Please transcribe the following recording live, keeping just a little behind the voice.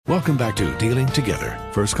Welcome back to Dealing Together.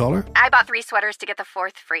 First caller? I bought 3 sweaters to get the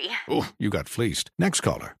 4th free. Oh, you got fleeced. Next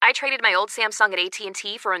caller? I traded my old Samsung at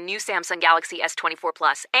AT&T for a new Samsung Galaxy S24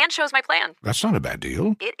 Plus and chose my plan. That's not a bad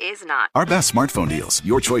deal. It is not. Our best smartphone deals.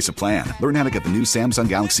 Your choice of plan. Learn how to get the new Samsung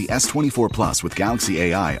Galaxy S24 Plus with Galaxy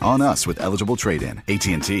AI on us with eligible trade-in.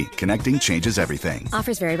 AT&T. Connecting changes everything.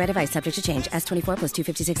 Offers vary by device. Subject to change. S24 plus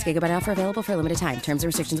 256 gigabyte offer available for a limited time. Terms and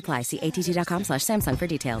restrictions apply. See att.com/Samsung for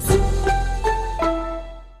details.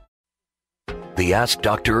 The Ask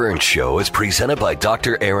Dr. Ernst Show is presented by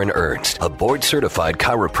Dr. Aaron Ernst, a board-certified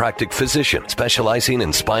chiropractic physician specializing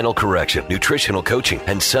in spinal correction, nutritional coaching,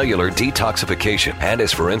 and cellular detoxification, and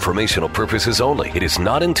is for informational purposes only. It is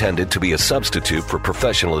not intended to be a substitute for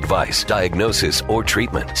professional advice, diagnosis, or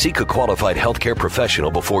treatment. Seek a qualified healthcare professional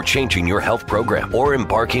before changing your health program or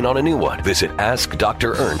embarking on a new one. Visit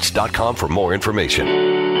AskDrErnst.com for more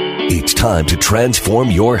information. It's time to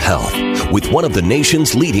transform your health with one of the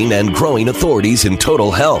nation's leading and growing authorities in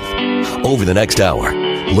total health. Over the next hour,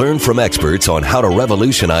 learn from experts on how to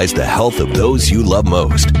revolutionize the health of those you love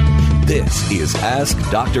most. This is Ask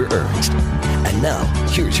Dr. Ernst. And now,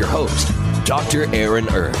 here's your host, Dr. Aaron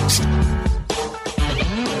Ernst.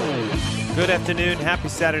 Good afternoon. Happy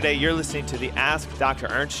Saturday. You're listening to the Ask Dr.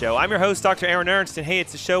 Ernst Show. I'm your host, Dr. Aaron Ernst, and hey,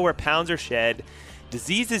 it's a show where pounds are shed,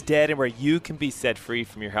 disease is dead, and where you can be set free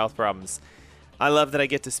from your health problems. I love that I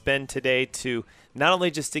get to spend today to not only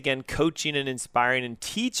just, again, coaching and inspiring and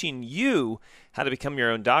teaching you how to become your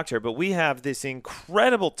own doctor, but we have this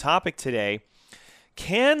incredible topic today.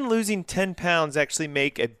 Can losing 10 pounds actually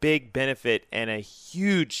make a big benefit and a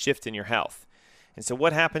huge shift in your health? And so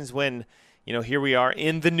what happens when, here we are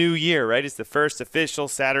in the new year, right? It's the first official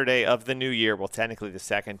Saturday of the new year. Well, technically the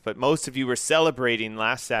second, but most of you were celebrating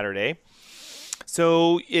last Saturday.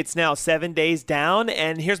 So it's now 7 days down,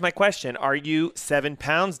 and here's my question. Are you 7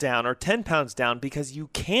 pounds down or 10 pounds down? Because you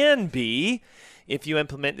can be if you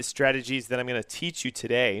implement the strategies that I'm going to teach you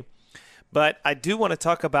today. But I do want to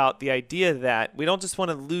talk about the idea that we don't just want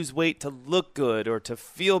to lose weight to look good or to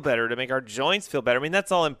feel better, to make our joints feel better. I mean,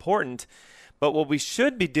 that's all important. But what we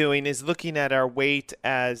should be doing is looking at our weight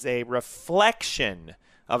as a reflection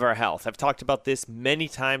of our health. I've talked about this many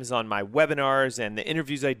times on my webinars and the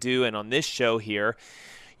interviews I do and on this show here.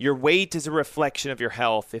 Your weight is a reflection of your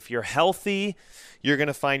health. If you're healthy, you're going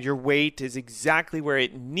to find your weight is exactly where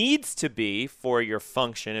it needs to be for your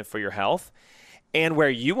function and for your health and where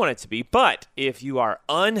you want it to be. But if you are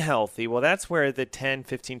unhealthy, well, that's where the 10,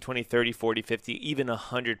 15, 20, 30, 40, 50, even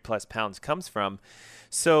 100 plus pounds comes from.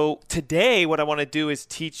 So today, what I want to do is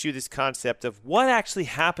teach you this concept of what actually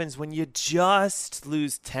happens when you just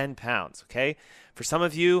lose 10 pounds, okay? For some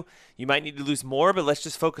of you, you might need to lose more, but let's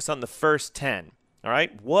just focus on the first 10, all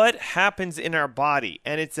right? What happens in our body?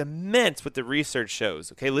 And it's immense what the research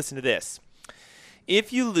shows, okay? Listen to this.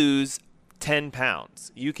 If you lose 10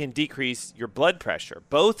 pounds, you can decrease your blood pressure,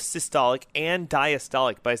 both systolic and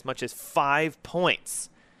diastolic, by as much as 5 points.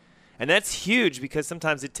 And that's huge because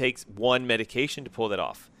sometimes it takes one medication to pull that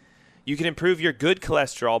off. You can improve your good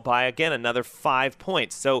cholesterol by, again, another 5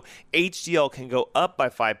 points. So HDL can go up by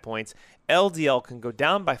 5 points, LDL can go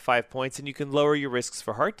down by 5 points, and you can lower your risks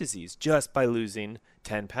for heart disease just by losing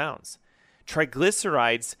 10 pounds.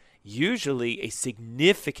 Triglycerides, usually a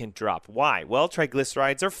significant drop. Why? Well,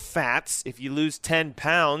 triglycerides are fats. If you lose 10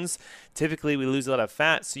 pounds, typically we lose a lot of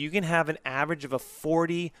fat. So you can have an average of a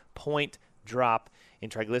 40-point drop in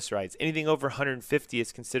triglycerides. Anything over 150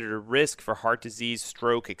 is considered a risk for heart disease,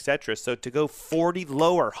 stroke, etc. So to go 40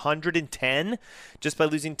 lower, 110 just by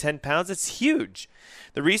losing 10 pounds, it's huge.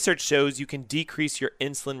 The research shows you can decrease your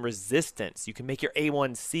insulin resistance. You can make your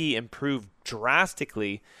A1C improve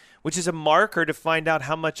drastically, which is a marker to find out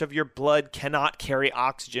how much of your blood cannot carry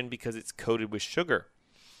oxygen because it's coated with sugar.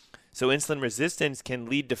 So insulin resistance can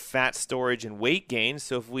lead to fat storage and weight gain.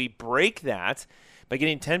 So if we break that, by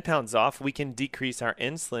getting 10 pounds off, we can decrease our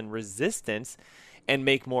insulin resistance and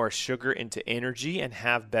make more sugar into energy and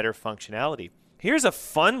have better functionality. Here's a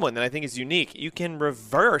fun one that I think is unique. You can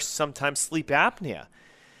reverse sometimes sleep apnea.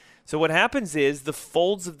 So what happens is the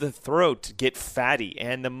folds of the throat get fatty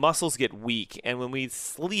and the muscles get weak. And when we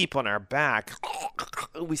sleep on our back,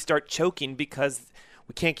 we start choking because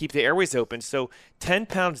we can't keep the airways open. So 10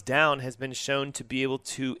 pounds down has been shown to be able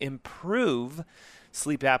to improve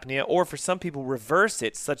sleep apnea, or for some people reverse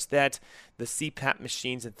it such that the CPAP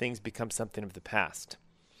machines and things become something of the past.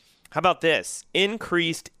 How about this?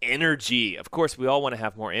 Increased energy. Of course, we all want to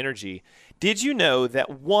have more energy. Did you know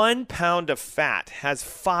that 1 pound of fat has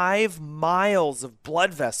 5 miles of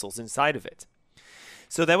blood vessels inside of it?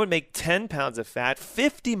 So that would make 10 pounds of fat,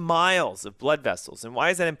 50 miles of blood vessels. And why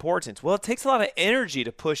is that important? Well, it takes a lot of energy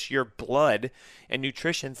to push your blood and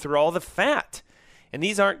nutrition through all the fat. And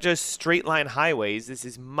these aren't just straight line highways. This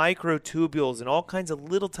is microtubules and all kinds of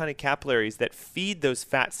little tiny capillaries that feed those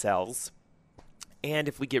fat cells. And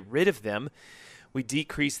if we get rid of them, we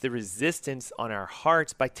decrease the resistance on our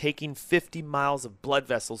hearts by taking 50 miles of blood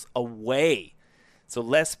vessels away. So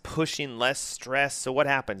less pushing, less stress. So what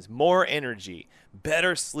happens? More energy,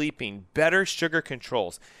 better sleeping, better sugar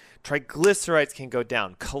controls. Triglycerides can go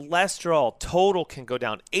down. Cholesterol total can go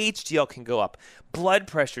down. HDL can go up. Blood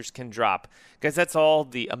pressures can drop. Guys, that's all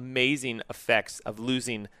the amazing effects of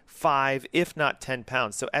losing 5, if not 10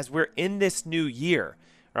 pounds. So as we're in this new year,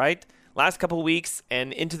 right? Last couple of weeks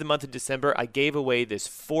and into the month of December, I gave away this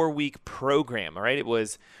 4-week program, all right? It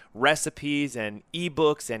was recipes and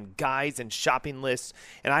ebooks and guides and shopping lists.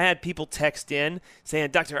 And I had people text in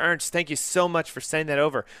saying, Dr. Ernst, thank you so much for sending that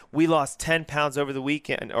over. We lost 10 pounds over the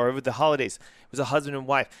weekend or over the holidays. It was a husband and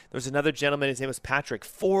wife. There was another gentleman, his name was Patrick,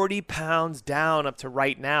 40 pounds down up to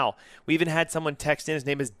right now. We even had someone text in, his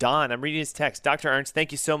name is Don. I'm reading his text. Dr. Ernst,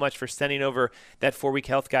 thank you so much for sending over that 4-week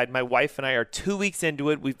health guide. My wife and I are 2 weeks into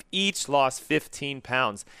it. We've each lost 15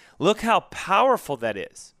 pounds. Look how powerful that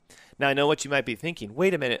is. Now, I know what you might be thinking.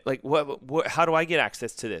 Wait a minute, like, how do I get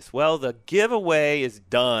access to this? Well, the giveaway is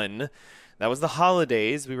done. That was the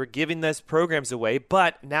holidays. We were giving those programs away,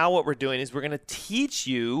 but now what we're doing is we're going to teach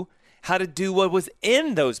you how to do what was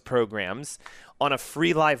in those programs on a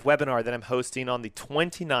free live webinar that I'm hosting on the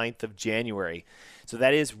 29th of January. So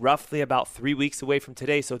that is roughly about 3 weeks away from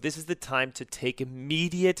today. So this is the time to take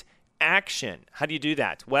immediate action. How do you do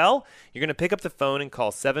that? Well, you're going to pick up the phone and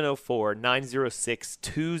call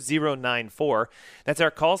 704-906-2094. That's our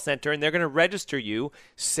call center, and they're going to register you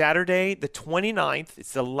Saturday the 29th.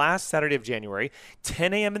 It's the last Saturday of January,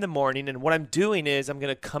 10 a.m. in the morning. And what I'm doing is I'm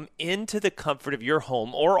going to come into the comfort of your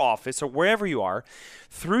home or office or wherever you are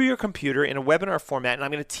through your computer in a webinar format, and I'm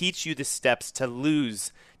going to teach you the steps to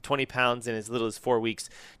lose 20 pounds in as little as 4 weeks,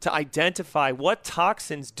 to identify what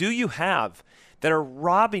toxins do you have that are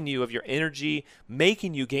robbing you of your energy,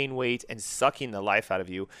 making you gain weight, and sucking the life out of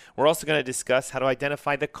you. We're also going to discuss how to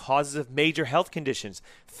identify the causes of major health conditions,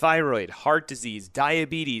 thyroid, heart disease,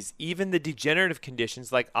 diabetes, even the degenerative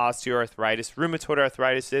conditions like osteoarthritis, rheumatoid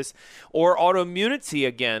arthritis, or autoimmunity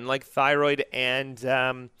again, like thyroid and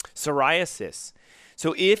psoriasis.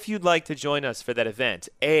 So if you'd like to join us for that event,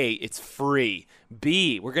 A, it's free.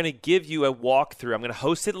 B, we're going to give you a walkthrough. I'm going to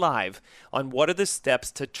host it live on what are the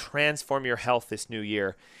steps to transform your health this new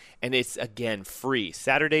year. And it's, again, free.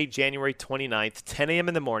 Saturday, January 29th, 10 a.m.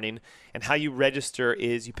 in the morning. And how you register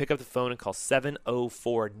is you pick up the phone and call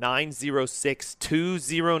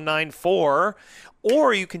 704-906-2094.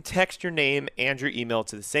 Or you can text your name and your email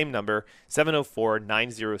to the same number,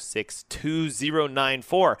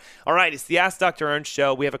 704-906-2094. All right, it's the Ask Dr. Ernst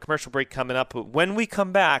Show. We have a commercial break coming up. But when we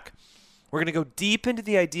come back, we're going to go deep into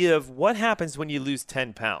the idea of what happens when you lose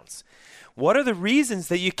 10 pounds. What are the reasons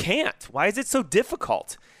that you can't? Why is it so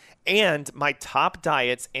difficult? And my top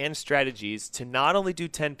diets and strategies to not only do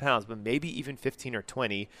 10 pounds, but maybe even 15 or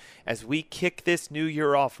 20 as we kick this new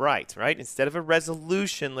year off right? Instead of a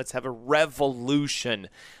resolution, let's have a revolution.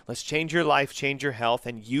 Let's change your life, change your health,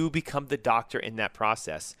 and you become the doctor in that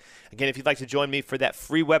process. Again, if you'd like to join me for that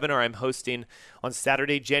free webinar I'm hosting on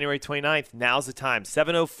Saturday, January 29th, now's the time,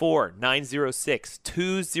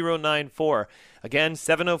 704-906-2094. Again,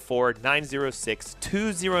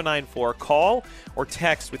 704-906-2094. Call or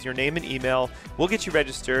text with your name and email. We'll get you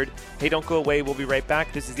registered. Hey, don't go away. We'll be right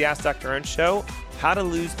back. This is the Ask Dr. Ernst Show. How to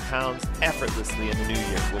lose pounds effortlessly in the new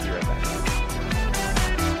year. We'll be right back.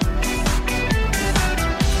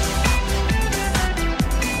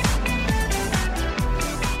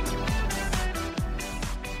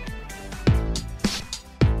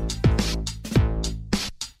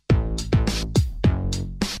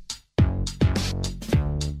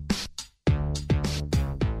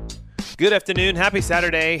 Good afternoon. Happy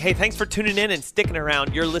Saturday. Hey, thanks for tuning in and sticking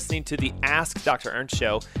around. You're listening to the Ask Dr. Ernst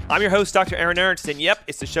Show. I'm your host, Dr. Aaron Ernst, and yep,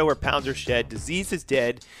 it's the show where pounds are shed, disease is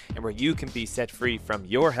dead, and where you can be set free from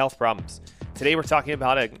your health problems. Today we're talking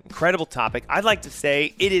about an incredible topic. I'd like to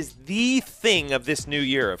say it is the thing of this new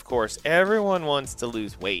year, of course. Everyone wants to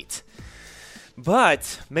lose weight,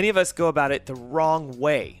 but many of us go about it the wrong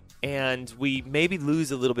way. And we maybe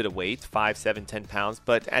lose a little bit of weight, 5, 7, 10 pounds.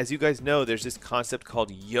 But as you guys know, there's this concept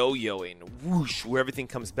called yo-yoing, whoosh, where everything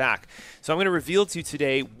comes back. So I'm going to reveal to you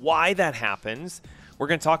today why that happens. We're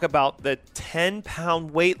going to talk about the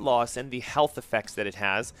 10-pound weight loss and the health effects that it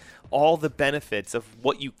has. all the benefits of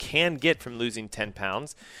what you can get from losing 10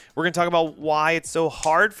 pounds. We're going to talk about why it's so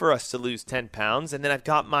hard for us to lose 10 pounds. And then I've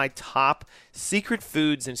got my top secret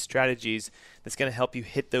foods and strategies that's going to help you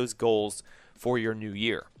hit those goals for your new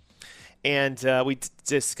year. And we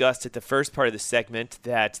discussed at the first part of the segment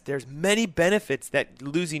that there's many benefits that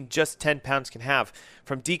losing just 10 pounds can have,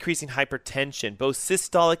 from decreasing hypertension, both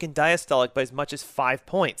systolic and diastolic, by as much as 5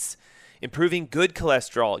 points, improving good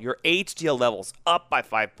cholesterol, your HDL levels up by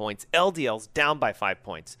 5 points, LDLs down by 5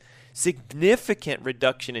 points, significant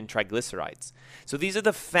reduction in triglycerides. So these are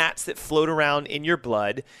the fats that float around in your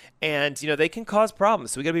blood, and they can cause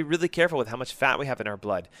problems. So we got to be really careful with how much fat we have in our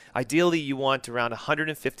blood. Ideally, you want around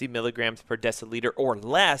 150 milligrams per deciliter or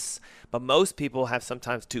less, but most people have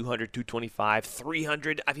sometimes 200, 225,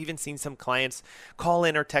 300. I've even seen some clients call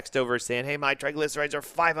in or text over saying, hey, my triglycerides are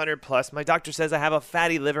 500 plus. My doctor says I have a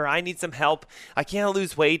fatty liver. I need some help. I can't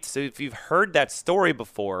lose weight. So if you've heard that story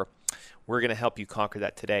before, we're going to help you conquer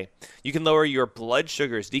that today. You can lower your blood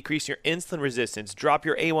sugars, decrease your insulin resistance, drop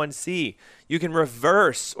your A1C. You can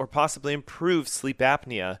reverse or possibly improve sleep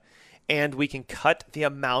apnea. And we can cut the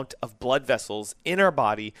amount of blood vessels in our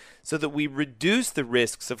body so that we reduce the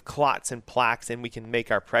risks of clots and plaques, and we can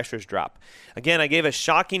make our pressures drop. Again, I gave a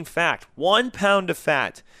shocking fact. 1 pound of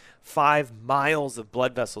fat, 5 miles of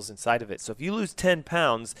blood vessels inside of it. So if you lose 10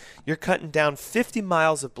 pounds, you're cutting down 50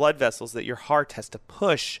 miles of blood vessels that your heart has to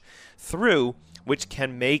push through, which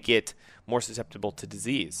can make it more susceptible to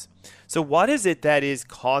disease. So what is it that is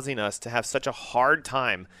causing us to have such a hard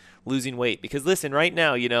time losing weight? Because listen, right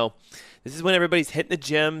now, this is when everybody's hitting the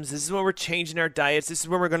gyms. This is when we're changing our diets. This is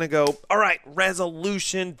when we're going to go, all right,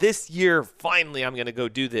 resolution. This year, finally, I'm going to go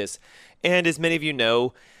do this. And as many of you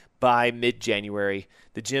know, by mid-January,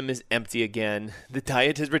 the gym is empty again. The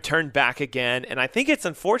diet has returned back again. And I think it's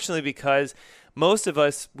unfortunately because most of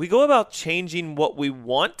us, we go about changing what we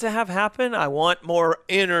want to have happen. I want more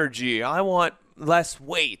energy. I want less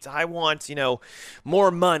weight. I want,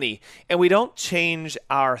 more money. And we don't change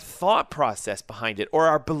our thought process behind it or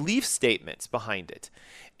our belief statements behind it.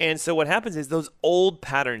 And so what happens is those old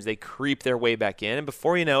patterns, they creep their way back in. And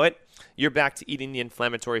before you know it, you're back to eating the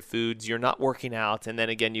inflammatory foods. You're not working out. And then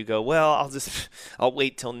again, you go, well, I'll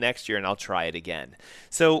wait till next year and I'll try it again.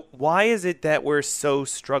 So why is it that we're so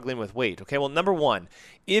struggling with weight? Okay, well, number one,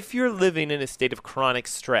 if you're living in a state of chronic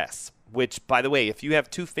stress, which, by the way, if you have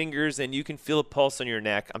 2 fingers and you can feel a pulse on your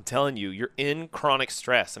neck, I'm telling you, you're in chronic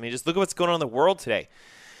stress. I mean, just look at what's going on in the world today.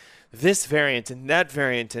 This variant and that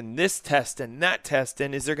variant and this test and that test,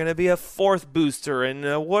 and is there going to be a 4th booster,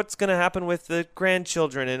 and what's going to happen with the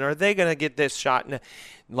grandchildren, and are they going to get this shot? And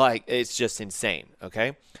it's just insane,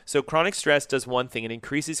 okay? So chronic stress does one thing. It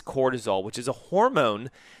increases cortisol, which is a hormone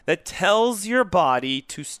that tells your body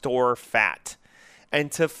to store fat and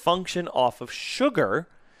to function off of sugar.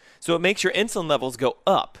 So it makes your insulin levels go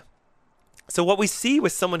up. So what we see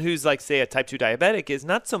with someone who's say a type 2 diabetic is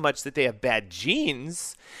not so much that they have bad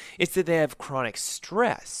genes, it's that they have chronic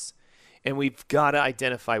stress. And we've got to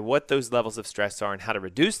identify what those levels of stress are and how to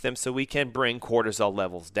reduce them so we can bring cortisol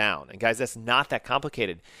levels down. And guys, that's not that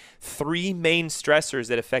complicated. 3 main stressors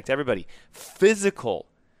that affect everybody. Physical.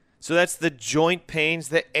 So that's the joint pains,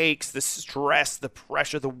 the aches, the stress, the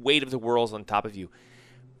pressure, the weight of the world's on top of you.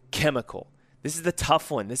 Chemical. This is the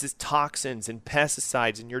tough one. This is toxins and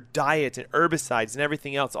pesticides and your diet and herbicides and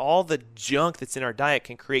everything else. All the junk that's in our diet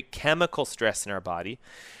can create chemical stress in our body.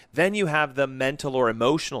 Then you have the mental or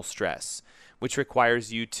emotional stress, which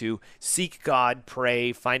requires you to seek God,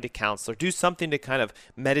 pray, find a counselor, do something to kind of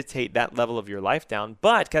meditate that level of your life down.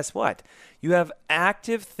 But guess what? You have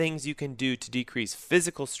active things you can do to decrease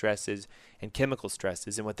physical stresses and chemical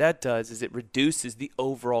stresses. And what that does is it reduces the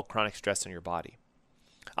overall chronic stress on your body.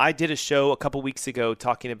 I did a show a couple weeks ago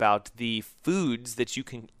talking about the foods that you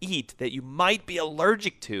can eat that you might be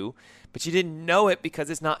allergic to, but you didn't know it because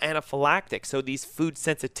it's not anaphylactic. So these food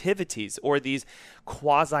sensitivities or these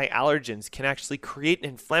quasi-allergens can actually create an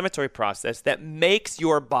inflammatory process that makes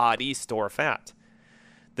your body store fat.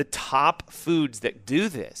 The top foods that do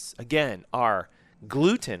this, again, are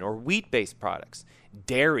gluten or wheat-based products,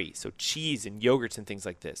 dairy, so cheese and yogurts and things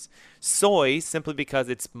like this. Soy, simply because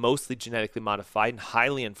it's mostly genetically modified and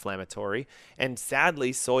highly inflammatory. And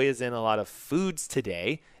sadly, soy is in a lot of foods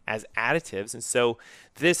today as additives. And so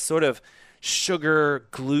this sort of sugar,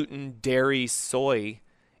 gluten, dairy, soy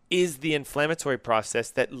is the inflammatory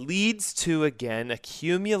process that leads to, again,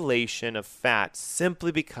 accumulation of fat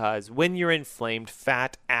simply because when you're inflamed,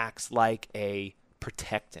 fat acts like a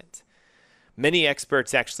protectant. Many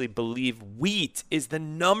experts actually believe wheat is the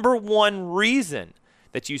number one reason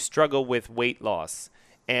that you struggle with weight loss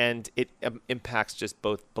and it impacts just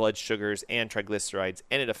both blood sugars and triglycerides,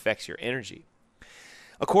 and it affects your energy.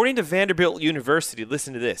 According to Vanderbilt University,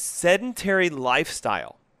 listen to this, sedentary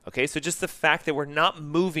lifestyle. Okay, so just the fact that we're not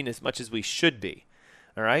moving as much as we should be.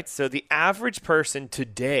 All right, so the average person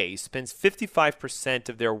today spends 55%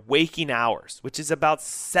 of their waking hours, which is about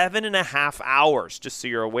 7.5 hours, just so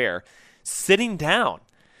you're aware, sitting down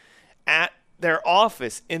at their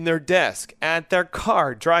office, in their desk, at their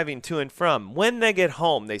car, driving to and from. When they get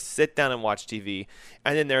home, they sit down and watch TV,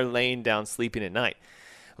 and then they're laying down sleeping at night.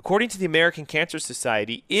 According to the American Cancer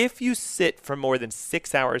Society, if you sit for more than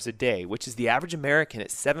 6 hours a day, which is the average American at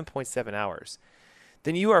 7.7 hours,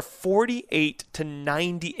 then you are 48 to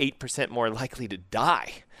 98% more likely to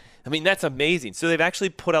die. I mean, that's amazing. So they've actually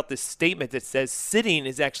put out this statement that says sitting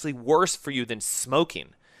is actually worse for you than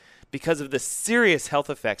smoking because of the serious health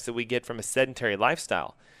effects that we get from a sedentary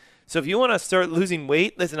lifestyle. So if you want to start losing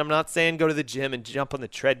weight, listen, I'm not saying go to the gym and jump on the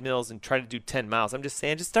treadmills and try to do 10 miles. I'm just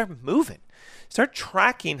saying just start moving. Start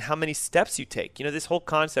tracking how many steps you take. You know, this whole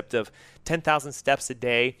concept of 10,000 steps a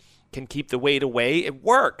day can keep the weight away. It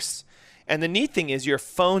works. And the neat thing is your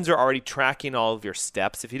phones are already tracking all of your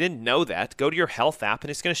steps. If you didn't know that, go to your health app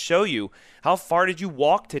and it's going to show you how far did you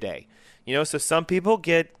walk today. You know, so some people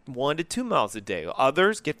get 1 to 2 miles a day.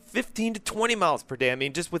 Others get 15 to 20 miles per day. I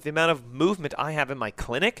mean, just with the amount of movement I have in my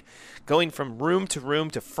clinic, going from room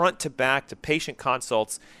to front to back to patient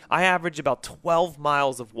consults, I average about 12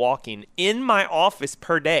 miles of walking in my office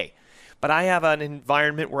per day. But I have an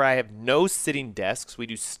environment where I have no sitting desks. We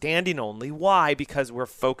do standing only. Why? Because we're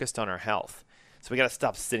focused on our health. So we got to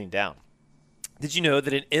stop sitting down. Did you know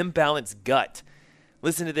that an imbalanced gut,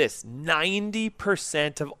 listen to this,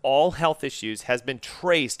 90% of all health issues has been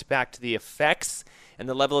traced back to the effects and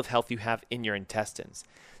the level of health you have in your intestines.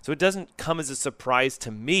 So it doesn't come as a surprise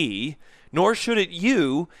to me, nor should it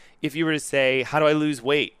you, if you were to say, how do I lose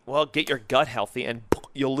weight? Well, get your gut healthy and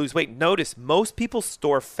you'll lose weight. Notice most people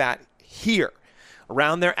store fat here,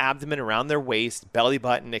 around their abdomen, around their waist, belly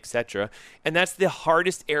button, etc. And that's the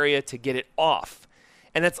hardest area to get it off.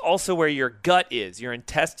 And that's also where your gut is, your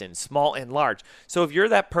intestines, small and large. So if you're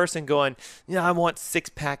that person going, I want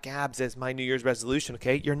 6-pack abs as my New Year's resolution,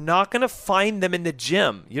 okay, you're not going to find them in the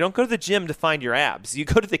gym. You don't go to the gym to find your abs. You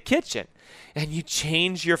go to the kitchen and you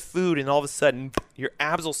change your food, and all of a sudden your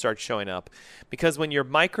abs will start showing up. Because when your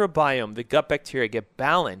microbiome, the gut bacteria, get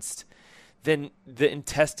balanced, then the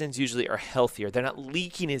intestines usually are healthier. They're not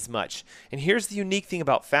leaking as much. And here's the unique thing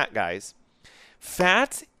about fat, guys.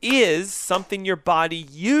 Fat is something your body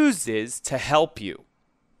uses to help you.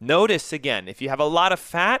 Notice again, if you have a lot of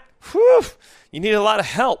fat, you need a lot of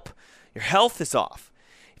help. Your health is off.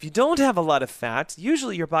 If you don't have a lot of fat,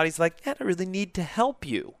 usually your body's like, I don't really need to help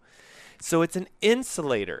you. So it's an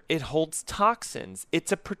insulator. It holds toxins.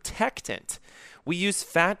 It's a protectant. We use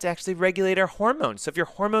fat to actually regulate our hormones. So if your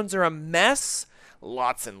hormones are a mess,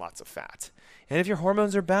 lots and lots of fat. And if your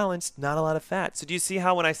hormones are balanced, not a lot of fat. So do you see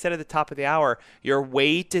how when I said at the top of the hour, your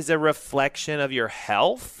weight is a reflection of your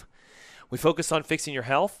health? We focus on fixing your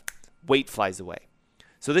health, weight flies away.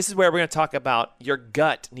 So this is where we're going to talk about your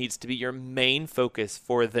gut needs to be your main focus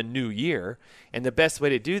for the new year. And the best way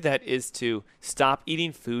to do that is to stop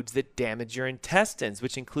eating foods that damage your intestines,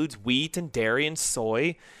 which includes wheat and dairy and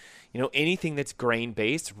soy, anything that's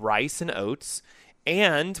grain-based, rice and oats.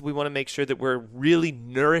 And we want to make sure that we're really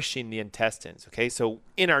nourishing the intestines, okay? So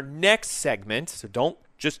in our next segment, so don't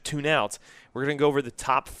just tune out, we're going to go over the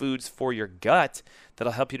top foods for your gut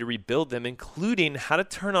that'll help you to rebuild them, including how to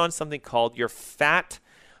turn on something called your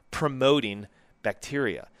fat-promoting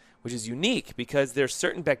bacteria, which is unique because there's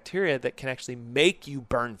certain bacteria that can actually make you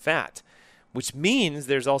burn fat, which means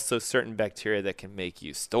there's also certain bacteria that can make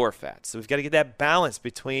you store fat. So we've got to get that balance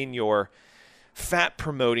between your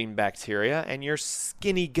fat-promoting bacteria and your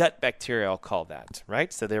skinny gut bacteria, I'll call that,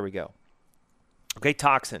 right? So there we go. Okay,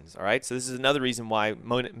 toxins, all right? So this is another reason why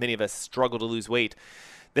many of us struggle to lose weight.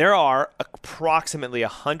 There are approximately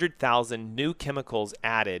 100,000 new chemicals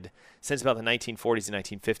added since about the 1940s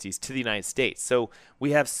and 1950s to the United States. So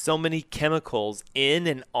we have so many chemicals in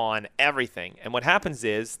and on everything. And what happens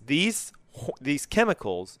is these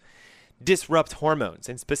chemicals disrupt hormones,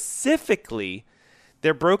 and specifically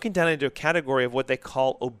they're broken down into a category of what they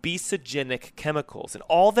call obesogenic chemicals. And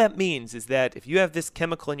all that means is that if you have this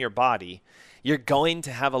chemical in your body, you're going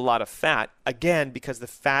to have a lot of fat, again, because the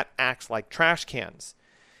fat acts like trash cans.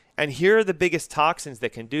 And here are the biggest toxins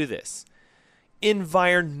that can do this.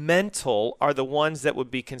 Environmental are the ones that would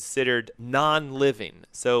be considered non-living.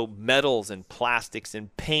 So metals and plastics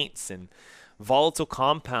and paints and volatile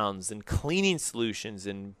compounds and cleaning solutions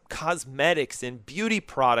and cosmetics and beauty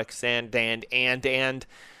products and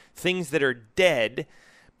things that are dead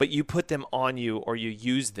but you put them on you or you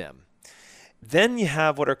use them. Then you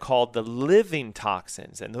have what are called the living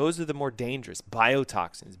toxins, and those are the more dangerous,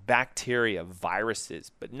 biotoxins, bacteria,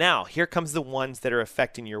 viruses. But now, here comes the ones that are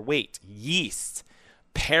affecting your weight: yeast,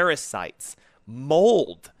 parasites,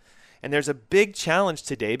 mold. And there's a big challenge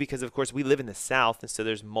today because, of course, we live in the South, and so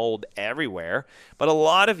there's mold everywhere. But a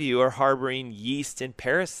lot of you are harboring yeast and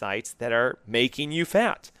parasites that are making you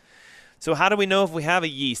fat. So how do we know if we have a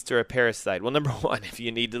yeast or a parasite? Well, number one, if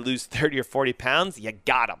you need to lose 30 or 40 pounds, you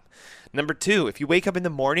got them. Number two, if you wake up in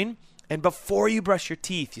the morning and before you brush your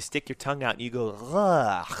teeth, you stick your tongue out and you go,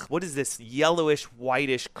 ugh, what is this yellowish,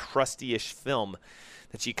 whitish, crusty-ish film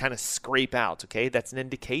that you kind of scrape out, okay? That's an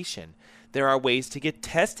indication. There are ways to get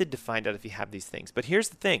tested to find out if you have these things. But here's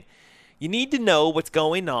the thing. You need to know what's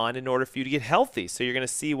going on in order for you to get healthy. So you're going to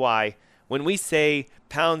see why when we say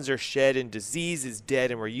pounds are shed and disease is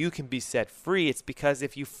dead and where you can be set free, it's because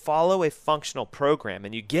if you follow a functional program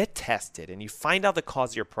and you get tested and you find out the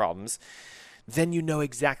cause of your problems, then you know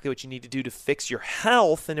exactly what you need to do to fix your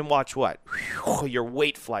health, and then watch what? Whew, your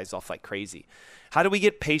weight flies off like crazy. How do we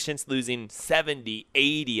get patients losing 70,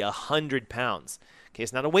 80, 100 pounds? Okay,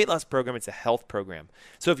 it's not a weight loss program, it's a health program.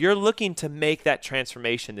 So if you're looking to make that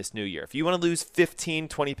transformation this new year, if you want to lose 15,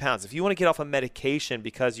 20 pounds, if you want to get off a medication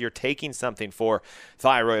because you're taking something for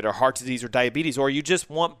thyroid or heart disease or diabetes, or you just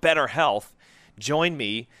want better health, join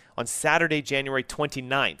me on Saturday, January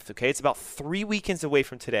 29th. Okay, it's about 3 weekends away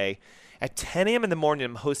from today. At 10 a.m. in the morning,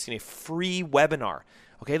 I'm hosting a free webinar.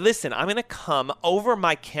 Okay, listen, I'm going to come over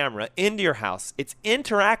my camera into your house. It's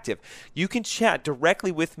interactive. You can chat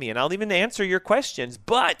directly with me, and I'll even answer your questions,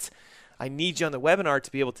 but I need you on the webinar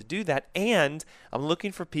to be able to do that, and I'm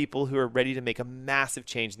looking for people who are ready to make a massive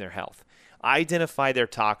change in their health. Identify their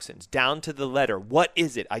toxins down to the letter. What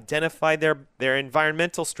is it? Identify their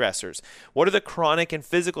environmental stressors. What are the chronic and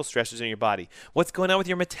physical stressors in your body? What's going on with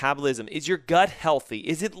your metabolism? Is your gut healthy?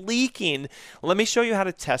 Is it leaking? Let me show you how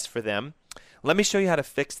to test for them. Let me show you how to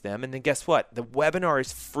fix them. And then guess what? The webinar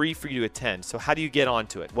is free for you to attend. So how do you get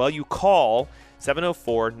onto it? Well, you call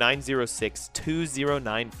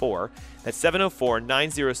 704-906-2094. That's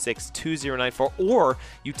 704-906-2094. Or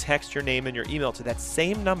you text your name and your email to that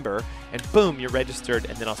same number, and boom, you're registered,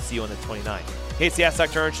 and then I'll see you on the 29th. Hey, it's the Ask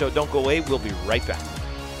Dr. Ernst Show. Don't go away. We'll be right back.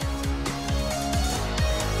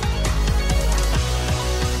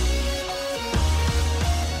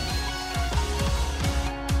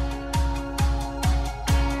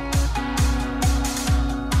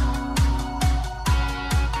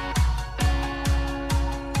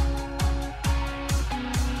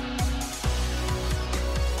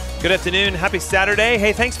 Good afternoon. Happy Saturday.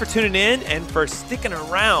 Hey, thanks for tuning in and for sticking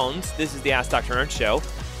around. This is the Ask Dr. Ernst Show.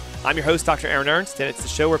 I'm your host, Dr. Aaron Ernst, and it's the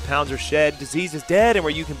show where pounds are shed, disease is dead, and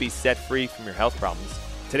where you can be set free from your health problems.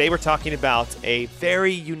 Today, we're talking about a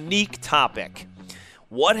very unique topic.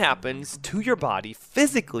 What happens to your body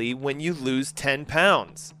physically when you lose 10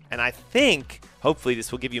 pounds? And I think, hopefully,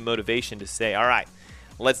 this will give you motivation to say, all right,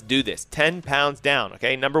 let's do this. 10 pounds down,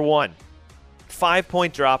 okay? Number one.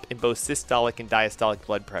 5-point drop in both systolic and diastolic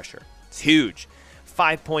blood pressure. It's huge.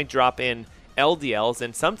 5-point drop in LDLs,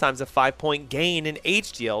 and sometimes a 5-point gain in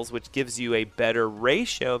HDLs, which gives you a better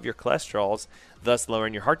ratio of your cholesterols, thus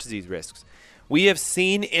lowering your heart disease risks. We have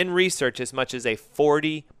seen in research as much as a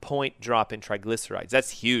 40-point drop in triglycerides.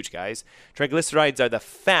 That's huge, guys. Triglycerides are the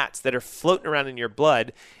fats that are floating around in your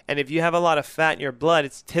blood, and if you have a lot of fat in your blood,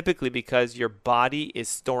 it's typically because your body is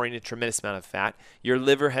storing a tremendous amount of fat. Your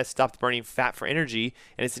liver has stopped burning fat for energy,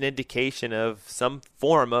 and it's an indication of some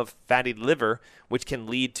form of fatty liver, which can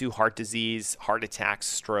lead to heart disease, heart attacks,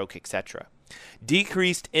 stroke, etc.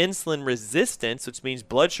 Decreased insulin resistance, which means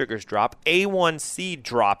blood sugars drop, A1C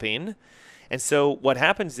dropping. And so what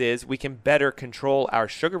happens is we can better control our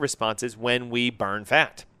sugar responses when we burn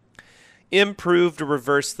fat. Improved or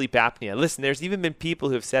reverse sleep apnea. Listen, there's even been people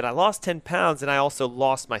who have said, I lost 10 pounds and I also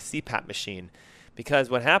lost my CPAP machine. Because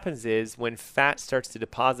what happens is when fat starts to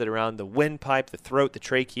deposit around the windpipe, the throat, the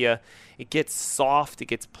trachea, it gets soft, it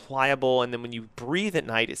gets pliable, and then when you breathe at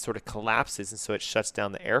night, it sort of collapses, and so it shuts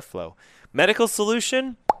down the airflow. Medical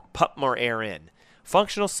solution, pump more air in.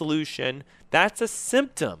 Functional solution, that's a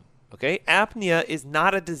symptom. Okay, apnea is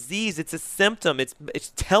not a disease, it's a symptom.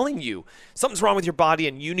 It's telling you something's wrong with your body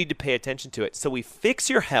and you need to pay attention to it. So we fix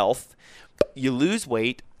your health, you lose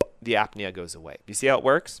weight, the apnea goes away. You see how it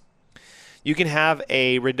works? You can have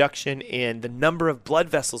a reduction in the number of blood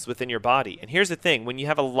vessels within your body. And here's the thing, when you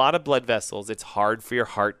have a lot of blood vessels, it's hard for your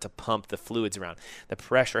heart to pump the fluids around. The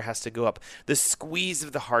pressure has to go up. The squeeze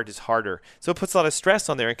of the heart is harder. So it puts a lot of stress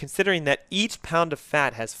on there. And considering that each pound of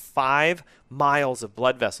fat has 5 miles of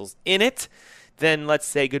blood vessels in it, then let's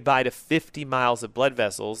say goodbye to 50 miles of blood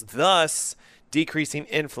vessels, thus decreasing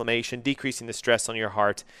inflammation, decreasing the stress on your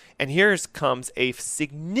heart. And here comes a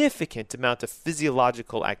significant amount of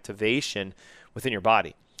physiological activation within your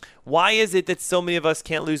body. Why is it that so many of us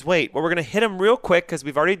can't lose weight? Well, we're going to hit them real quick because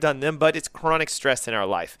we've already done them, but it's chronic stress in our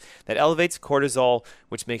life that elevates cortisol,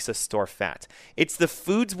 which makes us store fat. It's the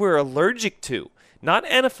foods we're allergic to, not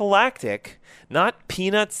anaphylactic, not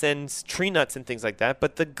peanuts and tree nuts and things like that,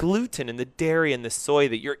 but the gluten and the dairy and the soy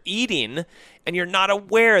that you're eating, and you're not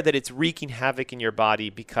aware that it's wreaking havoc in your body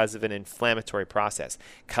because of an inflammatory process.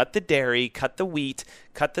 Cut the dairy, cut the wheat,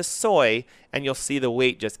 cut the soy, and you'll see the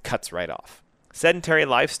weight just cuts right off. Sedentary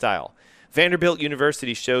lifestyle. Vanderbilt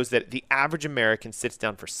University shows that the average American sits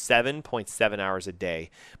down for 7.7 hours a day,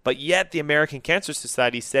 but yet the American Cancer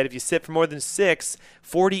Society said if you sit for more than 6,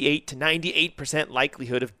 48 to 98%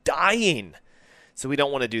 likelihood of dying. So we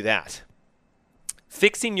don't want to do that.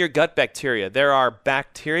 Fixing your gut bacteria. There are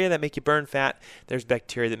bacteria that make you burn fat. There's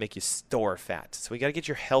bacteria that make you store fat. So we got to get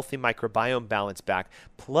your healthy microbiome balance back.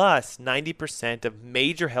 Plus, 90% of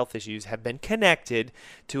major health issues have been connected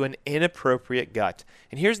to an inappropriate gut.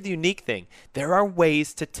 And here's the unique thing. There are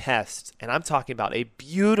ways to test, and I'm talking about a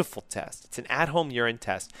beautiful test. It's an at-home urine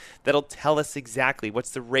test that'll tell us exactly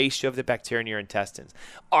what's the ratio of the bacteria in your intestines.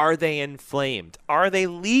 Are they inflamed? Are they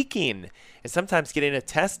leaking? And sometimes getting a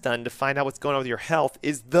test done to find out what's going on with your health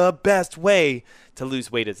is the best way to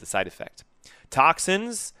lose weight as a side effect.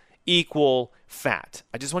 Toxins equal fat.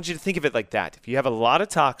 I just want you to think of it like that. If you have a lot of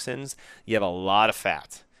toxins, you have a lot of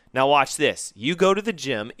fat. Now watch this. You go to the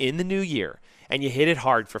gym in the new year and you hit it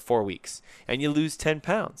hard for 4 weeks and you lose 10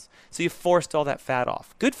 pounds. So you forced all that fat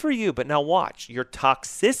off. Good for you, but now watch. Your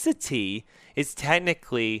toxicity is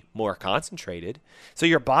technically more concentrated. So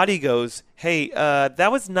your body goes, hey,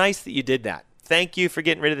 that was nice that you did that. Thank you for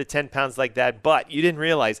getting rid of the 10 pounds like that, but you didn't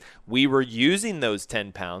realize we were using those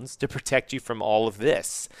 10 pounds to protect you from all of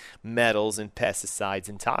this, metals and pesticides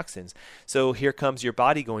and toxins. So here comes your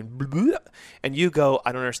body going, bleh, and you go,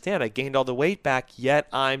 I don't understand. I gained all the weight back, yet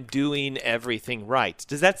I'm doing everything right.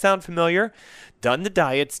 Does that sound familiar? Done the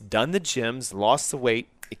diets, done the gyms, lost the weight,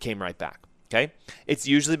 it came right back. Okay? It's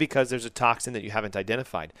usually because there's a toxin that you haven't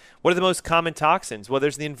identified. What are the most common toxins? Well,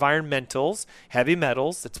 there's the environmentals, heavy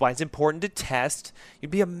metals. That's why it's important to test.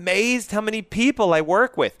 You'd be amazed how many people I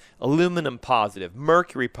work with. Aluminum positive,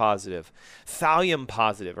 mercury positive, thallium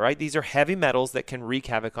positive, right? These are heavy metals that can wreak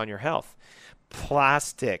havoc on your health.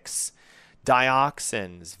 Plastics,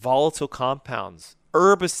 dioxins, volatile compounds,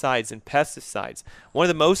 herbicides and pesticides. One of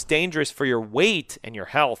the most dangerous for your weight and your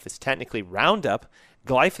health is technically Roundup,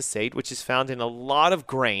 glyphosate, which is found in a lot of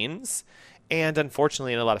grains and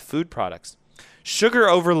unfortunately in a lot of food products. Sugar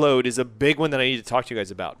overload is a big one that I need to talk to you guys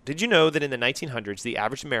about. Did you know that in the 1900s, the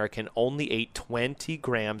average American only ate 20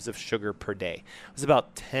 grams of sugar per day? It was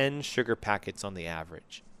about 10 sugar packets on the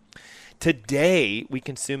average. Today, we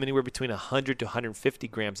consume anywhere between 100 to 150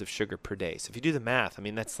 grams of sugar per day. So if you do the math, I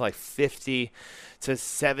mean, that's like 50 to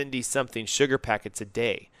 70 something sugar packets a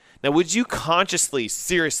day. Now, would you consciously,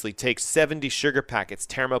 seriously take 70 sugar packets,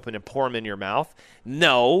 tear them open, and pour them in your mouth?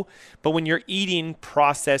 No. But when you're eating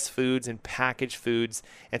processed foods and packaged foods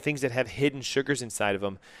and things that have hidden sugars inside of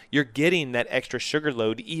them, you're getting that extra sugar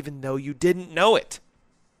load even though you didn't know it.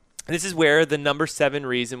 And this is where the number 7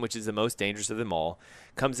 reason, which is the most dangerous of them all,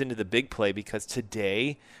 comes into the big play, because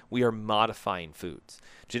today we are modifying foods.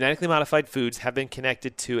 Genetically modified foods have been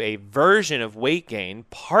connected to a version of weight gain,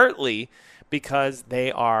 partly because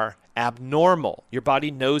they are abnormal. Your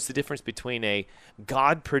body knows the difference between a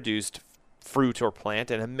God-produced fruit or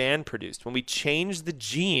plant and a man-produced. When we change the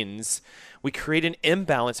genes, we create an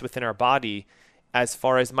imbalance within our body as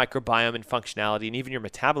far as microbiome and functionality and even your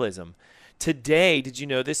metabolism. Today, did you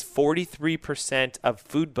know this? 43% of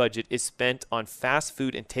food budget is spent on fast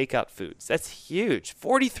food and takeout foods. That's huge.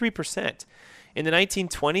 43%. In the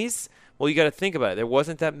 1920s, well, you got to think about it. There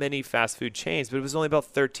wasn't that many fast food chains, but it was only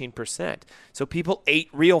about 13%. So people ate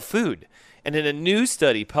real food. And in a new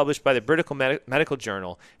study published by the British Medical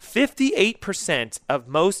Journal, 58% of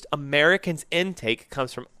most Americans' intake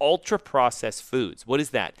comes from ultra-processed foods. What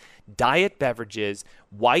is that? Diet beverages,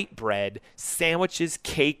 white bread, sandwiches,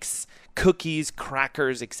 cakes, cookies,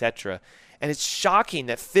 crackers, etc. And it's shocking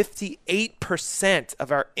that 58%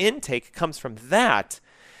 of our intake comes from that.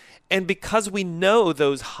 And because we know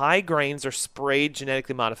those high grains are sprayed,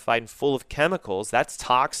 genetically modified, and full of chemicals, that's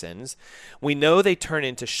toxins, we know they turn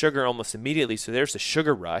into sugar almost immediately, so there's a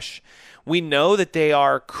sugar rush. We know that they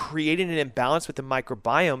are creating an imbalance with the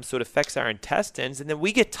microbiome, so it affects our intestines. And then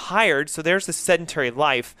we get tired, so there's the sedentary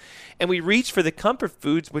life. And we reach for the comfort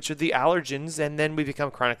foods, which are the allergens, and then we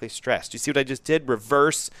become chronically stressed. You see what I just did?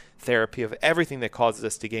 Reverse therapy of everything that causes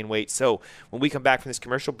us to gain weight. So when we come back from this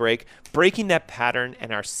commercial break, breaking that pattern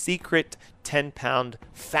and our secret 10-pound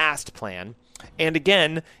fast plan. And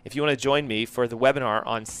again, if you want to join me for the webinar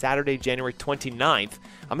on Saturday, January 29th,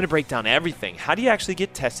 I'm going to break down everything. How do you actually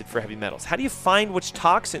get tested for heavy metals? How do you find which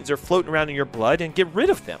toxins are floating around in your blood and get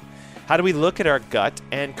rid of them? How do we look at our gut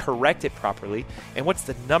and correct it properly? And what's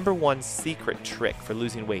the number one secret trick for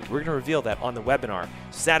losing weight? We're going to reveal that on the webinar,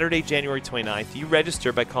 Saturday, January 29th. You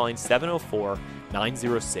register by calling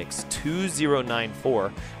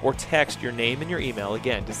 704-906-2094 or text your name and your email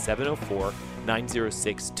again to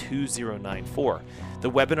 704-906-2094. The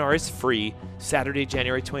webinar is free, Saturday,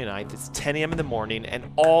 January 29th. It's 10 a.m. in the morning, and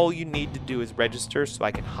all you need to do is register so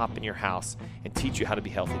I can hop in your house and teach you how to be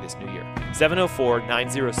healthy this new year.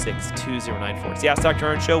 704-906-2094. It's the Ask Dr.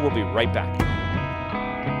 Ernst Show. We'll be right back.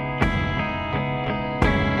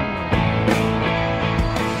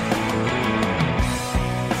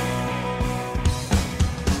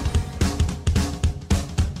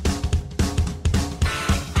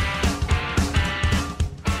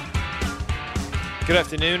 Good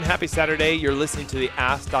afternoon. Happy Saturday. You're listening to the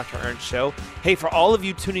Ask Dr. Ernst Show. Hey, for all of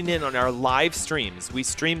you tuning in on our live streams, we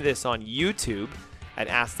stream this on YouTube at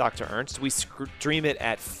Ask Dr. Ernst. We stream it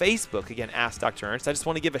at Facebook, again, Ask Dr. Ernst. I just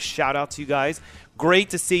want to give a shout out to you guys. Great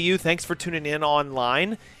to see you. Thanks for tuning in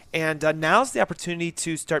online. And now's the opportunity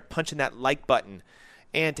to start punching that like button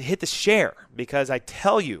and to hit the share, because I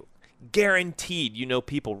tell you, guaranteed you know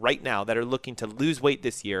people right now that are looking to lose weight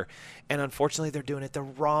this year, and unfortunately they're doing it the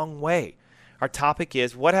wrong way. Our topic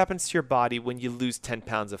is what happens to your body when you lose 10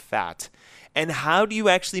 pounds of fat, and how do you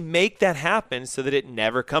actually make that happen so that it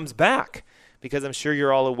never comes back? Because I'm sure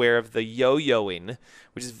you're all aware of the yo-yoing,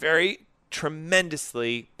 which is very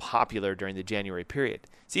tremendously popular during the January period.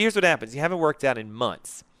 See, here's what happens. You haven't worked out in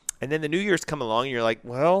months, and then the New Year's come along and you're like,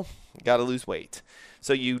 well, you got to lose weight.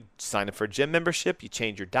 So you sign up for a gym membership, you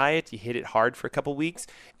change your diet, you hit it hard for a couple weeks,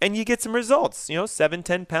 and you get some results.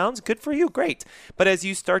 7-10 pounds, good for you, great. But as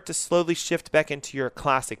you start to slowly shift back into your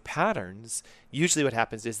classic patterns, usually what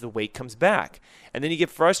happens is the weight comes back. And then you get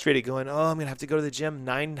frustrated going, I'm going to have to go to the gym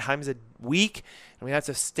 9 times a week, and we have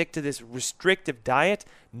to stick to this restrictive diet.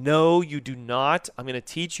 No, you do not. I'm going to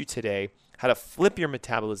teach you today how to flip your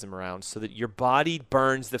metabolism around so that your body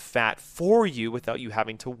burns the fat for you without you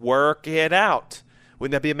having to work it out.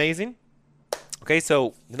 Wouldn't that be amazing? Okay,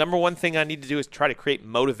 so the number one thing I need to do is try to create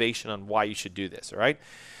motivation on why you should do this, all right?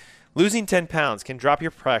 Losing 10 pounds can drop your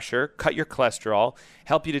pressure, cut your cholesterol,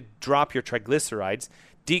 help you to drop your triglycerides,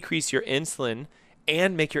 decrease your insulin,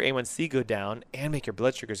 and make your A1C go down, and make your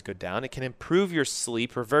blood sugars go down. It can improve your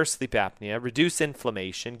sleep, reverse sleep apnea, reduce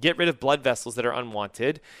inflammation, get rid of blood vessels that are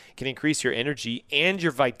unwanted. It can increase your energy and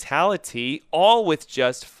your vitality, all with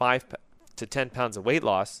just 5 to 10 pounds of weight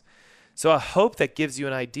loss. So I hope that gives you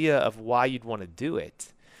an idea of why you'd want to do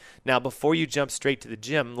it. Now, before you jump straight to the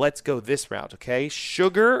gym, let's go this route, okay?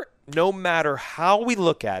 Sugar, no matter how we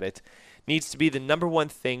look at it, needs to be the number one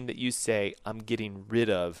thing that you say, I'm getting rid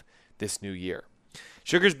of this new year.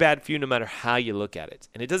 Sugar's bad for you no matter how you look at it.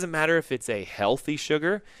 And it doesn't matter if it's a healthy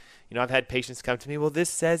sugar. I've had patients come to me, well, this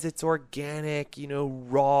says it's organic,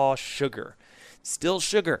 raw sugar. Still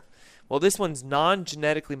sugar. Well, this one's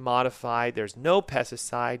non-genetically modified. There's no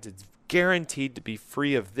pesticides. It's guaranteed to be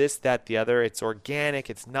free of this, that, the other. It's organic.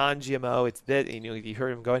 It's non-GMO. It's that. You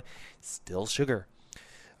heard him going, still sugar.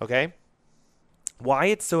 Okay? Why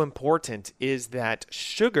it's so important is that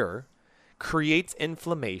sugar creates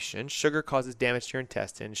inflammation. Sugar causes damage to your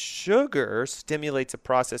intestines. Sugar stimulates a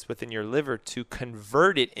process within your liver to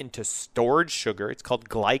convert it into stored sugar. It's called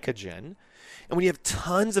glycogen. And when you have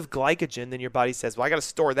tons of glycogen, then your body says, well, I got to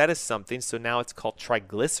store that as something. So now it's called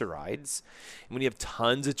triglycerides. And when you have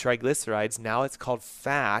tons of triglycerides, now it's called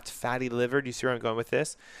fat, fatty liver. Do you see where I'm going with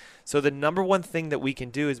this? So the number one thing that we can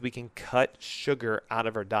do is we can cut sugar out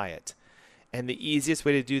of our diet. And the easiest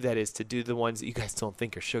way to do that is to do the ones that you guys don't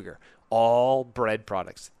think are sugar. All bread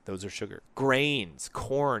products, those are sugar. Grains,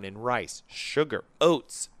 corn and rice, sugar.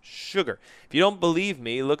 Oats, sugar. If you don't believe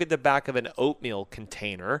me, look at the back of an oatmeal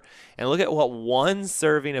container and look at what one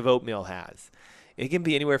serving of oatmeal has. It can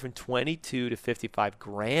be anywhere from 22 to 55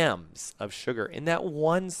 grams of sugar in that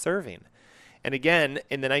one serving. And again,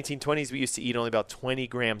 in the 1920s, we used to eat only about 20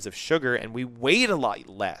 grams of sugar, and we weighed a lot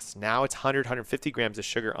less. Now it's 100, 150 grams of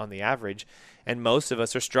sugar on the average, and most of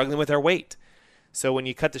us are struggling with our weight. So when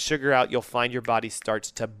you cut the sugar out, you'll find your body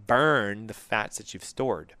starts to burn the fats that you've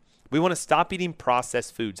stored. We want to stop eating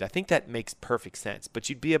processed foods. I think that makes perfect sense. But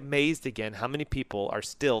you'd be amazed again how many people are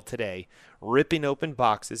still today ripping open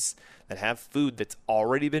boxes that have food that's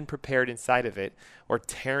already been prepared inside of it, or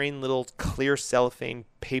tearing little clear cellophane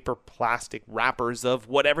paper plastic wrappers of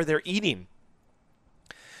whatever they're eating.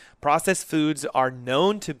 Processed foods are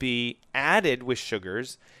known to be added with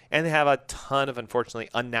sugars, and they have a ton of, unfortunately,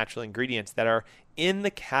 unnatural ingredients that are in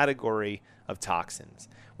the category of toxins.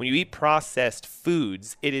 When you eat processed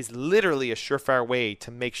foods, it is literally a surefire way to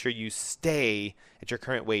make sure you stay at your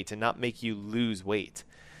current weight and not make you lose weight.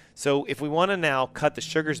 So if we want to now cut the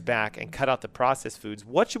sugars back and cut out the processed foods,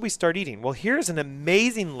 what should we start eating? Well, here's an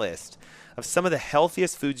amazing list of some of the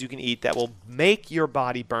healthiest foods you can eat that will make your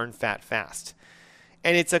body burn fat fast.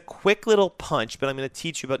 And it's a quick little punch, but I'm going to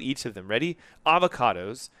teach you about each of them. Ready?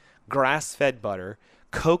 Avocados, grass-fed butter,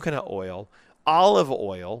 coconut oil, olive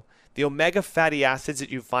oil, the omega fatty acids that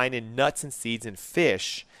you find in nuts and seeds and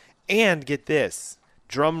fish, and get this,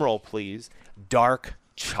 drum roll please, dark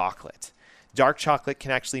chocolate. Dark chocolate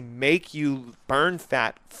can actually make you burn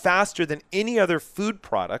fat faster than any other food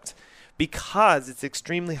product because it's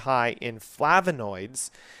extremely high in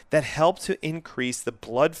flavonoids that help to increase the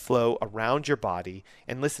blood flow around your body.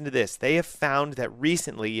 And listen to this, they have found that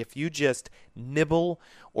recently if you just nibble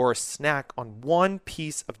or snack on one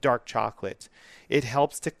piece of dark chocolate, it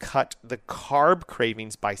helps to cut the carb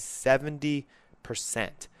cravings by 70%.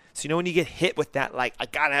 So, when you get hit with that, like, I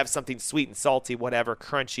got to have something sweet and salty, whatever,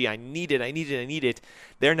 crunchy, I need it.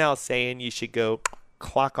 They're now saying you should go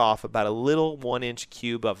clock off about a little 1-inch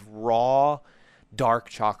cube of raw dark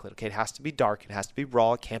chocolate. Okay, it has to be dark, it has to be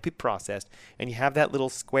raw, it can't be processed. And you have that little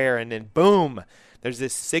square, and then boom, there's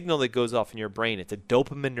this signal that goes off in your brain. It's a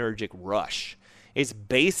dopaminergic rush. It's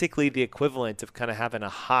basically the equivalent of kind of having a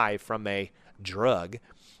high from a drug.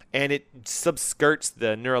 And it subskirts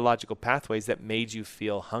the neurological pathways that made you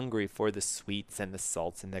feel hungry for the sweets and the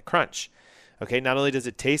salts and the crunch. Okay, not only does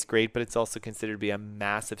it taste great, but it's also considered to be a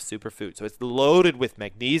massive superfood. So it's loaded with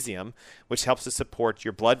magnesium, which helps to support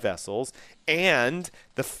your blood vessels. And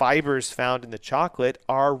the fibers found in the chocolate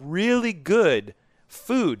are really good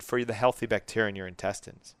food for the healthy bacteria in your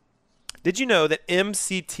intestines. Did you know that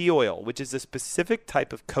MCT oil, which is a specific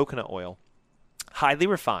type of coconut oil, highly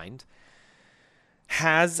refined,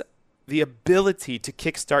 has the ability to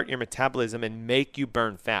kickstart your metabolism and make you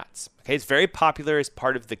burn fats. Okay, it's very popular as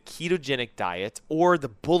part of the ketogenic diet or the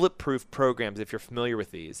bulletproof programs, if you're familiar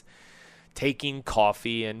with these. Taking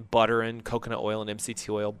coffee and butter and coconut oil and MCT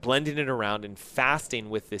oil, blending it around and fasting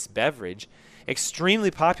with this beverage,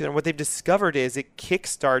 extremely popular. And what they've discovered is it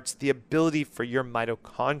kickstarts the ability for your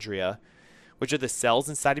mitochondria, which are the cells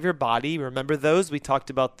inside of your body. Remember those? We talked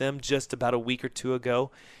about them just about a week or two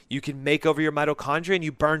ago. You can make over your mitochondria and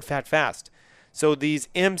you burn fat fast. So these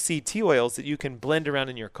MCT oils that you can blend around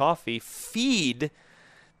in your coffee feed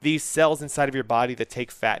these cells inside of your body that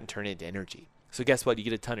take fat and turn it into energy. So guess what? You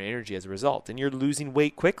get a ton of energy as a result, and you're losing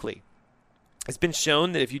weight quickly. It's been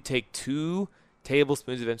shown that if you take 2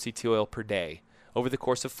 tablespoons of MCT oil per day over the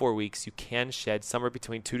course of 4 weeks, you can shed somewhere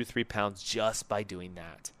between 2 to 3 pounds just by doing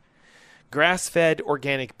that. Grass-fed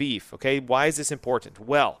organic beef, okay? Why is this important?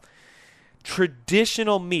 Well,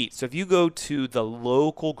 traditional meat. So if you go to the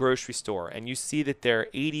local grocery store and you see that their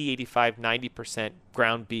 80, 85, 90%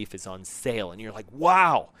 ground beef is on sale, and you're like,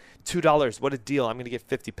 wow, $2, what a deal. I'm going to get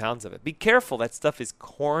 50 pounds of it. Be careful. That stuff is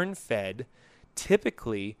corn-fed,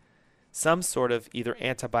 typically some sort of either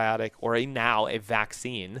antibiotic or now a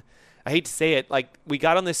vaccine. I hate to say it, like we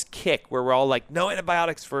got on this kick where we're all like, no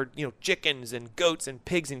antibiotics for, chickens and goats and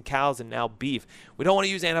pigs and cows and now beef. We don't want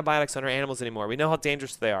to use antibiotics on our animals anymore. We know how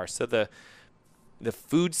dangerous they are. So the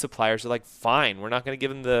food suppliers are like, fine, we're not going to give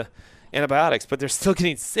them the antibiotics, but they're still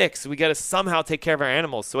getting sick. So we got to somehow take care of our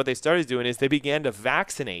animals. So what they started doing is they began to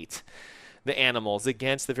vaccinate the animals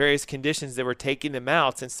against the various conditions that were taking them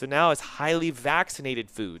out. And so now it's highly vaccinated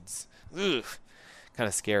foods. Ugh, kind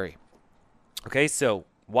of scary. Okay, so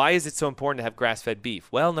why is it so important to have grass-fed beef?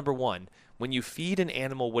 Well, number one, when you feed an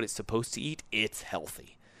animal what it's supposed to eat, it's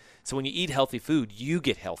healthy. So when you eat healthy food, you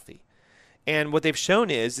get healthy. And what they've shown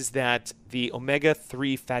is that the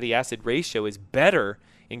omega-3 fatty acid ratio is better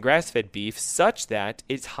in grass-fed beef such that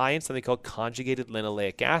it's high in something called conjugated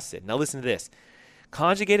linoleic acid. Now listen to this.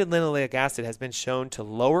 Conjugated linoleic acid has been shown to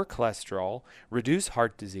lower cholesterol, reduce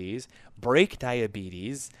heart disease, break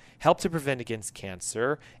diabetes, help to prevent against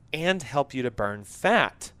cancer, and help you to burn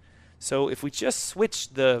fat. So if we just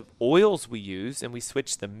switch the oils we use and we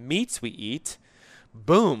switch the meats we eat,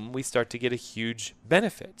 boom, we start to get a huge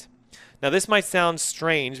benefit. Now this might sound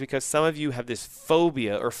strange because some of you have this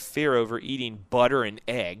phobia or fear over eating butter and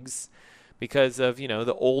eggs, because of,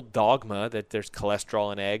 the old dogma that there's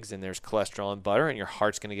cholesterol in eggs and there's cholesterol in butter and your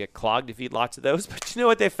heart's going to get clogged if you eat lots of those. But you know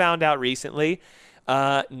what they found out recently?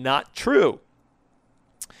 Not true.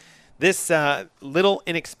 This little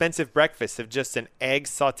inexpensive breakfast of just an egg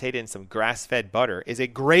sauteed in some grass-fed butter is a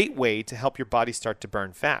great way to help your body start to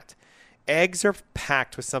burn fat. Eggs are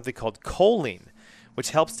packed with something called choline, which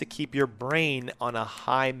helps to keep your brain on a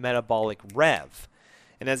high metabolic rev.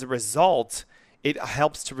 And as a result, it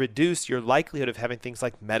helps to reduce your likelihood of having things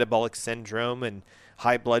like metabolic syndrome and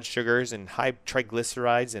high blood sugars and high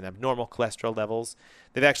triglycerides and abnormal cholesterol levels.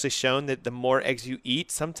 They've actually shown that the more eggs you eat,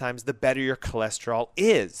 sometimes the better your cholesterol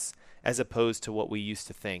is, as opposed to what we used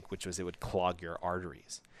to think, which was it would clog your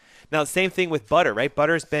arteries. Now, the same thing with butter, right?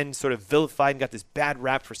 Butter has been sort of vilified and got this bad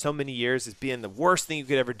rap for so many years as being the worst thing you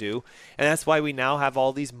could ever do. And that's why we now have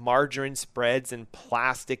all these margarine spreads and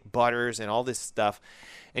plastic butters and all this stuff.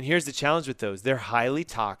 And here's the challenge with those. They're highly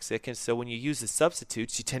toxic, and so when you use the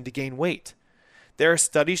substitutes, you tend to gain weight. There are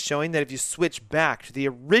studies showing that if you switch back to the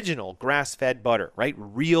original grass-fed butter, right,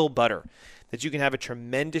 real butter, that you can have a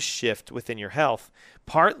tremendous shift within your health,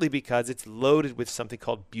 partly because it's loaded with something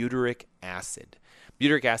called butyric acid.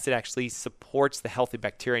 Butyric acid actually supports the healthy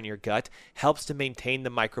bacteria in your gut, helps to maintain the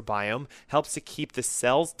microbiome, helps to keep the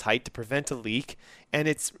cells tight to prevent a leak, and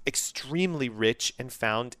it's extremely rich and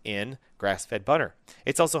found in grass-fed butter.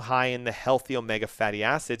 It's also high in the healthy omega fatty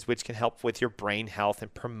acids, which can help with your brain health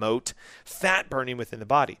and promote fat burning within the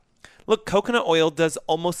body. Look, coconut oil does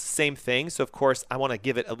almost the same thing, so of course I want to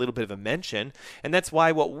give it a little bit of a mention, and that's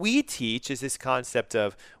why what we teach is this concept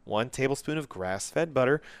of 1 tablespoon of grass-fed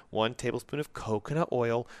butter, 1 tablespoon of coconut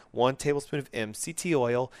oil, 1 tablespoon of MCT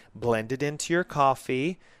oil, blended into your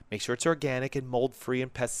coffee, make sure it's organic and mold-free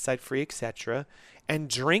and pesticide-free, etc., and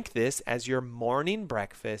drink this as your morning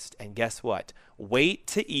breakfast, and guess what? Wait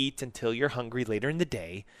to eat until you're hungry later in the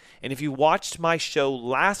day. And if you watched my show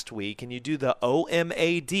last week and you do the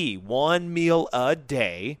OMAD, 1 meal a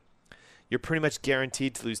day, you're pretty much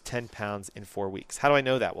guaranteed to lose 10 pounds in 4 weeks. How do I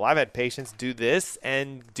know that? Well, I've had patients do this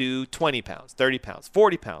and do 20 pounds, 30 pounds,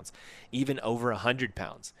 40 pounds, even over 100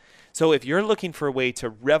 pounds. So if you're looking for a way to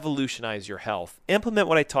revolutionize your health, implement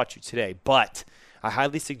what I taught you today, but I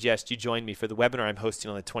highly suggest you join me for the webinar I'm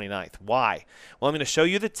hosting on the 29th. Why? Well, I'm going to show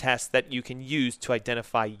you the tests that you can use to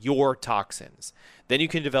identify your toxins. Then you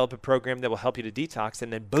can develop a program that will help you to detox,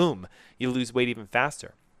 and then boom, you lose weight even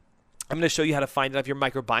faster. I'm going to show you how to find out if your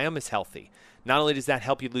microbiome is healthy. Not only does that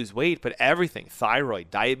help you lose weight, but everything,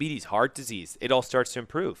 thyroid, diabetes, heart disease, it all starts to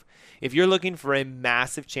improve. If you're looking for a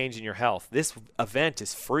massive change in your health, this event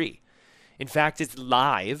is free. In fact, it's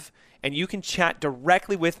live. And you can chat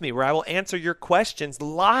directly with me where I will answer your questions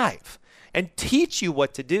live and teach you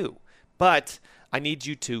what to do. But I need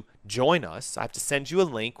you to join us. I have to send you a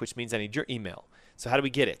link, which means I need your email. So how do we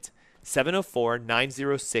get it?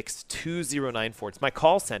 704-906-2094. It's my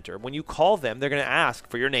call center. When you call them, they're going to ask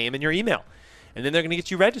for your name and your email. And then they're going to get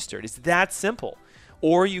you registered. It's that simple.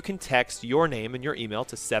 Or you can text your name and your email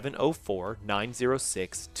to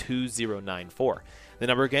 704-906-2094. The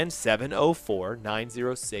number again,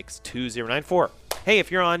 704-906-2094. Hey, if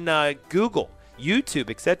you're on Google, YouTube,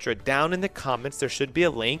 etc., down in the comments, there should be a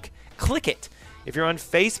link. Click it. If you're on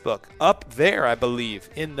Facebook, up there, I believe,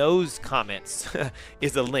 in those comments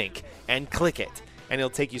is a link. And click it. And it'll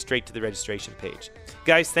take you straight to the registration page.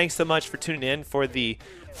 Guys, thanks so much for tuning in for the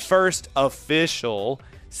first official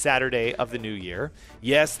Saturday of the new year.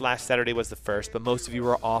 Yes, last Saturday was the first, but most of you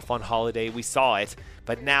were off on holiday. We saw it,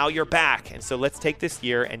 but now you're back. And so let's take this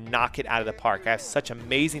year and knock it out of the park. I have such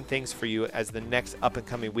amazing things for you as the next up and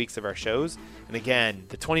coming weeks of our shows. And again,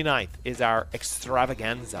 the 29th is our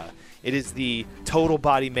extravaganza. It is the total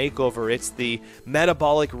body makeover. It's the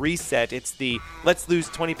metabolic reset. It's the let's lose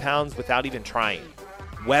 20 pounds without even trying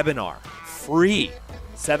webinar, free.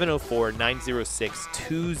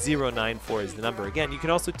 704-906-2094 is the number. Again, you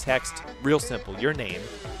can also text, real simple, your name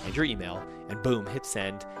and your email, and boom, hit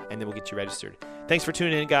send, and then we'll get you registered. Thanks for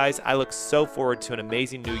tuning in, guys. I look so forward to an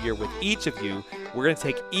amazing new year with each of you. We're going to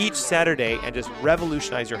take each Saturday and just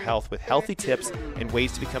revolutionize your health with healthy tips and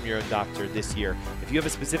ways to become your own doctor this year. If you have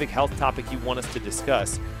a specific health topic you want us to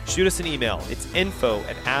discuss, shoot us an email. It's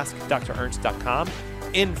info@askdrernst.com,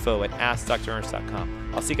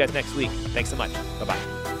 info@askdrernst.com. I'll see you guys next week. Thanks so much.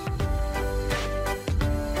 Bye-bye.